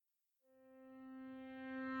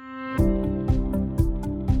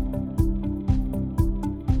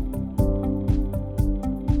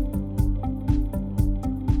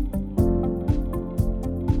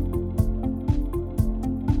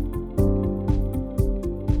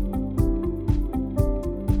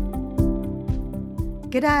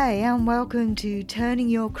G'day and welcome to Turning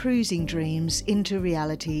Your Cruising Dreams into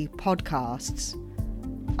Reality podcasts.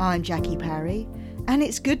 I'm Jackie Parry and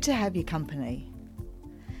it's good to have your company.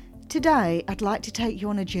 Today I'd like to take you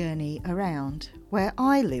on a journey around where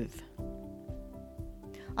I live.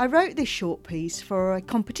 I wrote this short piece for a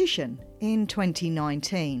competition in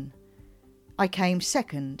 2019. I came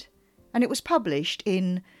second and it was published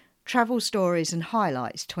in Travel Stories and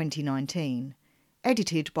Highlights 2019,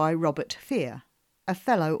 edited by Robert Fear, a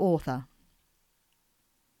fellow author.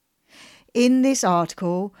 In this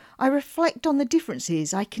article, I reflect on the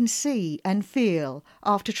differences I can see and feel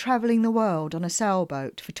after travelling the world on a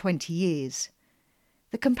sailboat for 20 years.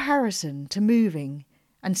 The comparison to moving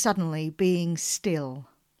and suddenly being still.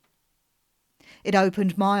 It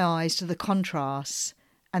opened my eyes to the contrasts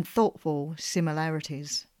and thoughtful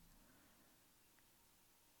similarities.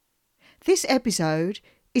 This episode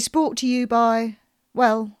is brought to you by,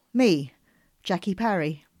 well, me, Jackie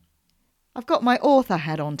Parry. I've got my author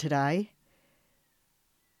hat on today.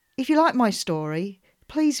 If you like my story,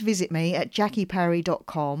 please visit me at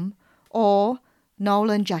jackieparry.com or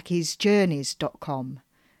noelandjackiesjourneys.com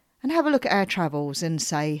and have a look at our travels and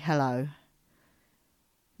say hello.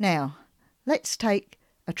 Now, let's take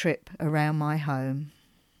a trip around my home.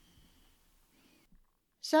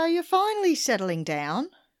 So you're finally settling down?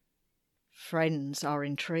 Friends are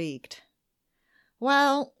intrigued.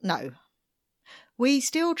 Well, no. We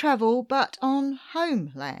still travel, but on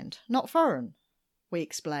homeland, not foreign, we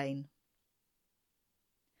explain.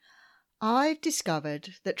 I've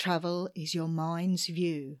discovered that travel is your mind's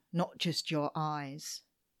view, not just your eyes.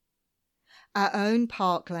 Our own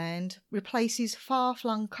parkland replaces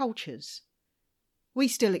far-flung cultures. We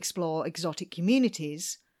still explore exotic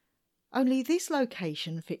communities, only this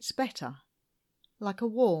location fits better, like a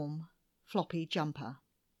warm, floppy jumper.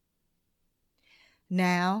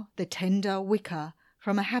 Now the tender whicker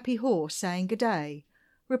from a happy horse saying good day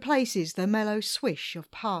replaces the mellow swish of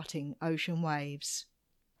parting ocean waves.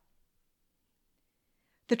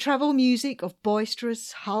 The travel music of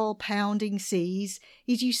boisterous, hull-pounding seas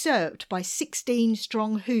is usurped by 16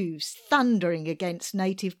 strong hooves thundering against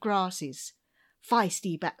native grasses,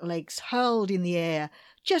 feisty back legs hurled in the air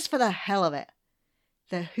just for the hell of it.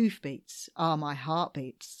 Their hoofbeats are my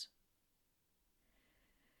heartbeats.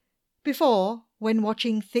 Before, when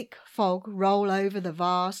watching thick fog roll over the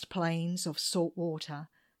vast plains of salt water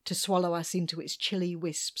to swallow us into its chilly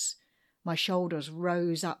wisps, my shoulders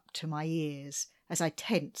rose up to my ears as I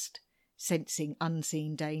tensed, sensing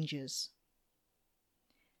unseen dangers.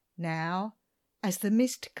 Now, as the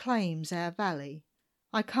mist claims our valley,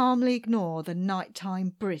 I calmly ignore the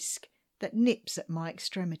nighttime brisk that nips at my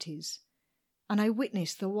extremities, and I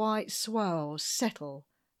witness the white swirls settle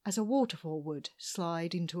as a waterfall would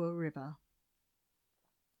slide into a river.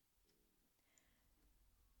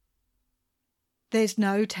 There's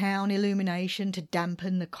no town illumination to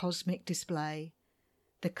dampen the cosmic display.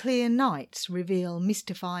 The clear nights reveal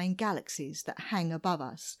mystifying galaxies that hang above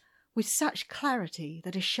us with such clarity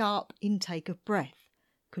that a sharp intake of breath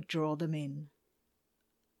could draw them in.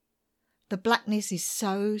 The blackness is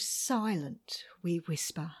so silent, we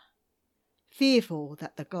whisper, fearful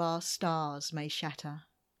that the glass stars may shatter.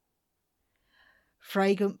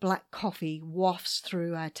 Fragrant black coffee wafts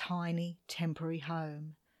through our tiny, temporary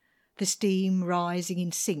home, the steam rising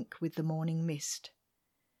in sync with the morning mist.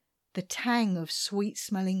 The tang of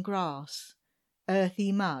sweet-smelling grass,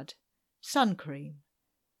 earthy mud, sun cream,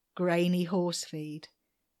 grainy horse feed,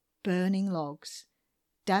 burning logs,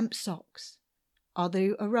 damp socks are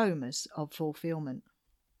the aromas of fulfilment.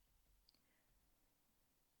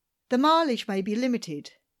 The mileage may be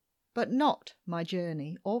limited, but not my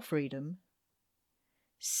journey or freedom.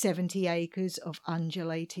 70 acres of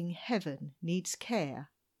undulating heaven needs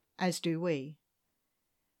care, as do we.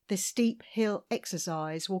 The steep hill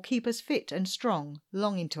exercise will keep us fit and strong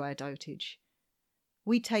long into our dotage.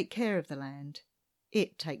 We take care of the land.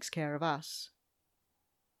 It takes care of us.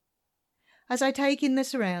 As I take in the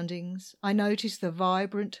surroundings, I notice the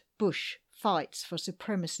vibrant bush fights for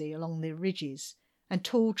supremacy along the ridges, and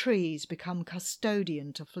tall trees become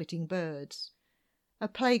custodian to flitting birds, a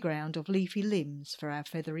playground of leafy limbs for our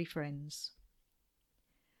feathery friends.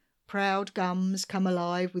 Proud gums come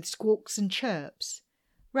alive with squawks and chirps.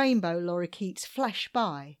 Rainbow lorikeets flash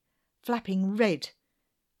by, flapping red,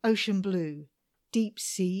 ocean blue, deep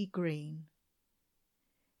sea green.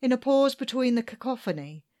 In a pause between the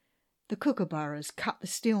cacophony, the kookaburras cut the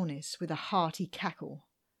stillness with a hearty cackle.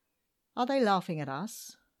 Are they laughing at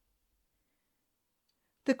us?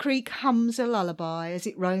 The creek hums a lullaby as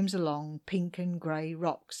it roams along pink and grey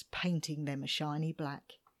rocks, painting them a shiny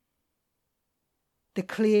black. The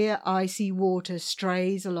clear, icy water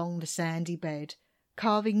strays along the sandy bed,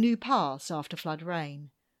 carving new paths after flood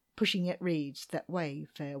rain, pushing at reeds that wave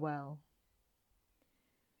farewell.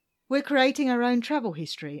 We're creating our own travel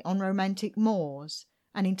history on romantic moors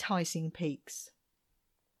and enticing peaks.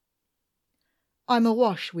 I'm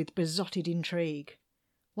awash with besotted intrigue.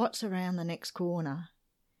 What's around the next corner?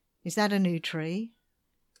 Is that a new tree?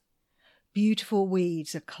 Beautiful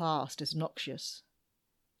weeds are classed as noxious.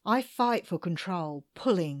 I fight for control,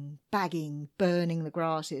 pulling, bagging, burning the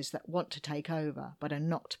grasses that want to take over but are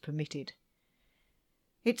not permitted.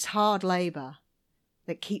 It's hard labour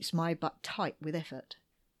that keeps my butt tight with effort,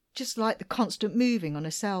 just like the constant moving on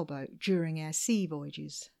a sailboat during our sea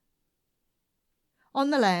voyages. On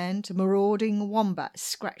the land, marauding wombats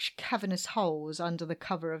scratch cavernous holes under the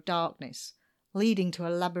cover of darkness, leading to a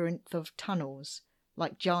labyrinth of tunnels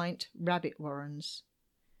like giant rabbit warrens.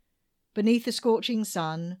 Beneath the scorching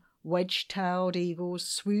sun, wedge-tailed eagles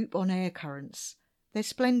swoop on air currents, their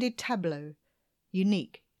splendid tableau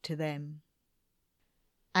unique to them.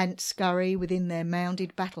 Ants scurry within their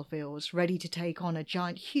mounded battlefields, ready to take on a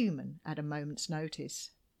giant human at a moment's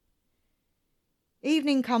notice.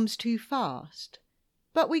 Evening comes too fast,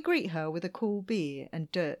 but we greet her with a cool beer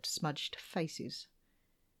and dirt-smudged faces.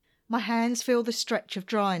 My hands feel the stretch of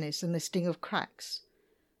dryness and the sting of cracks.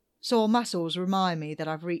 Sore muscles remind me that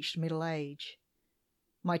I've reached middle age.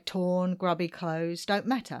 My torn, grubby clothes don't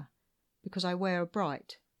matter because I wear a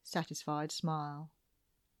bright, satisfied smile.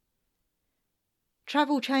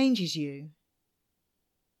 Travel changes you.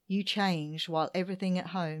 You change while everything at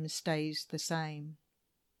home stays the same.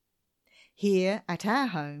 Here at our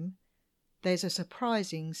home, there's a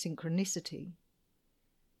surprising synchronicity.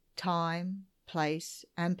 Time, place,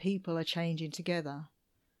 and people are changing together.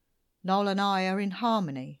 Noel and I are in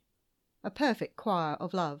harmony, a perfect choir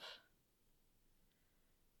of love.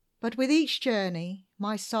 But with each journey,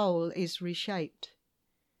 my soul is reshaped.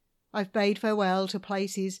 I've bade farewell to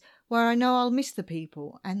places where I know I'll miss the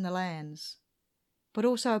people and the lands, but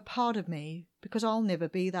also a part of me because I'll never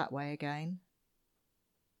be that way again.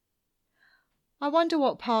 I wonder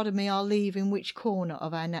what part of me I'll leave in which corner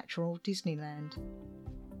of our natural Disneyland,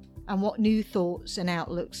 and what new thoughts and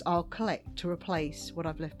outlooks I'll collect to replace what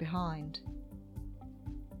I've left behind.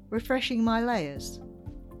 Refreshing my layers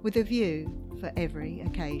with a view for every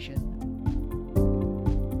occasion.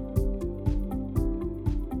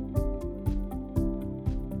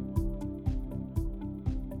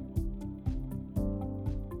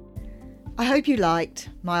 I hope you liked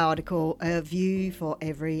my article, A View for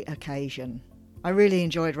Every Occasion. I really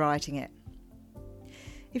enjoyed writing it.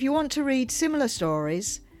 If you want to read similar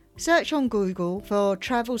stories, search on Google for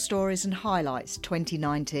Travel Stories and Highlights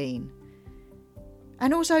 2019.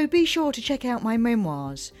 And also be sure to check out my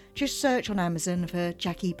memoirs. Just search on Amazon for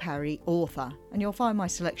Jackie Parry Author and you'll find my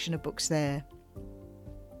selection of books there.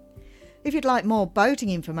 If you'd like more boating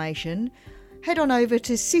information, head on over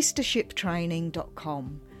to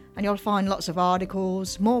sistershiptraining.com and you'll find lots of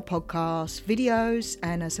articles, more podcasts, videos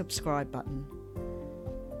and a subscribe button.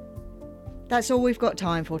 That's all we've got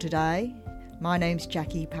time for today. My name's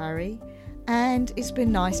Jackie Parry and it's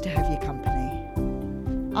been nice to have your company.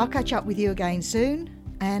 I'll catch up with you again soon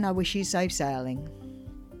and I wish you safe sailing.